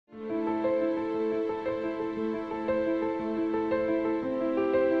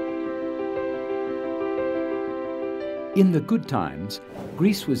In the good times,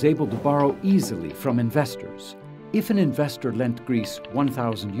 Greece was able to borrow easily from investors. If an investor lent Greece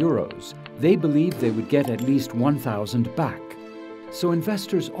 1,000 euros, they believed they would get at least 1,000 back. So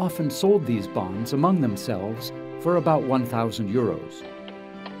investors often sold these bonds among themselves for about 1,000 euros.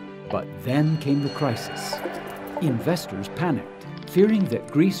 But then came the crisis. Investors panicked, fearing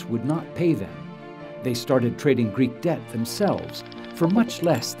that Greece would not pay them. They started trading Greek debt themselves for much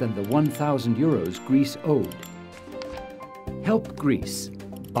less than the 1,000 euros Greece owed. Help Greece.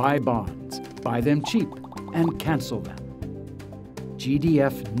 Buy bonds, buy them cheap, and cancel them.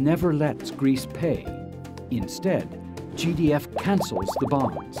 GDF never lets Greece pay. Instead, GDF cancels the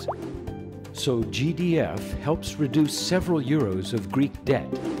bonds. So GDF helps reduce several euros of Greek debt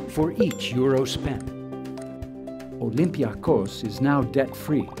for each euro spent. Olympiakos is now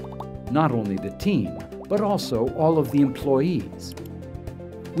debt-free, not only the team, but also all of the employees.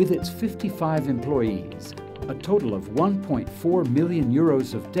 With its 55 employees, a total of 1.4 million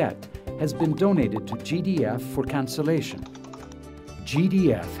euros of debt has been donated to GDF for cancellation.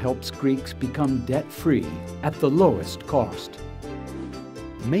 GDF helps Greeks become debt-free at the lowest cost.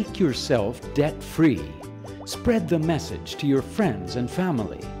 Make yourself debt-free. Spread the message to your friends and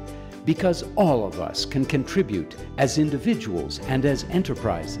family, because all of us can contribute as individuals and as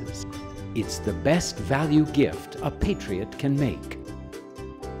enterprises. It's the best value gift a patriot can make.